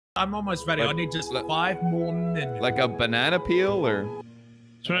I'm almost ready. I need just 5 more minutes. Like a banana peel, or?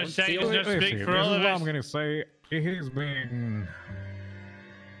 So I say you just speak for all of us. I'm gonna say it has been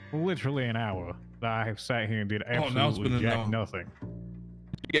literally an hour that I have sat here and did absolutely jack nothing.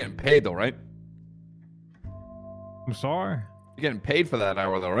 You're getting paid though, right? I'm sorry? You're getting paid for that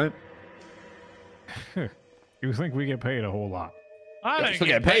hour though, right? You think we get paid a whole lot? I'm still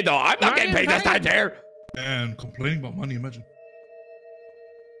getting paid though. I'm not getting paid this time, here. And complaining about money, imagine.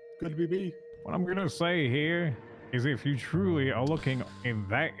 Good to be me. What I'm gonna say here is, if you truly are looking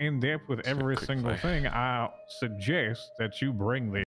in depth with every single thing, I suggest that you bring the